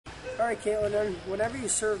All right, Caitlin, whenever you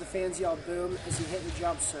serve, the fans yell boom as you hit your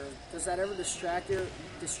jump serve. Does that ever distract you, or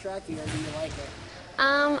do you like it?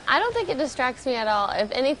 I don't think it distracts me at all. If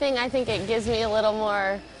anything, I think it gives me a little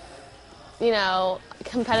more,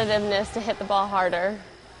 competitiveness to hit the ball harder.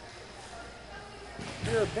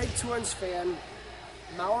 You're a big Twins fan.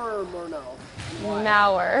 Mauer or Morneau? Why?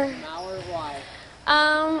 Mauer. Mauer, why?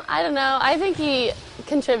 I don't know. I think he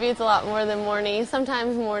contributes a lot more than Morney.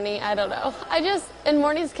 Sometimes Morney, I don't know. And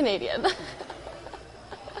Morney's Canadian.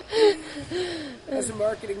 As a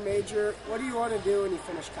marketing major, what do you want to do when you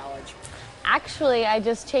finish college? Actually, I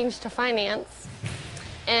just changed to finance,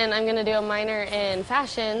 and I'm going to do a minor in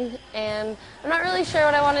fashion, and I'm not really sure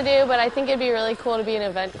what I want to do, but I think it'd be really cool to be an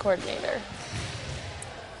event coordinator.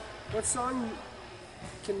 What song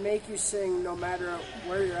can make you sing no matter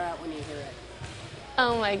where you're at when you hear it?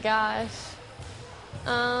 Oh my gosh.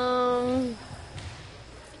 I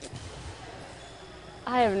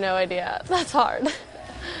have no idea. That's hard.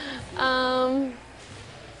 I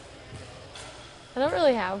don't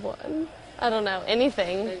really have one. I don't know.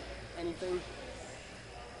 Anything. Anything?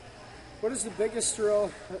 What is the biggest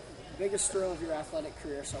thrill of your athletic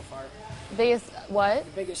career so far? Biggest what?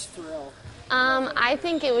 The biggest thrill. I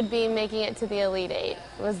think it would be making it to the Elite Eight.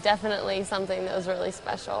 It was definitely something that was really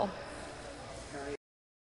special.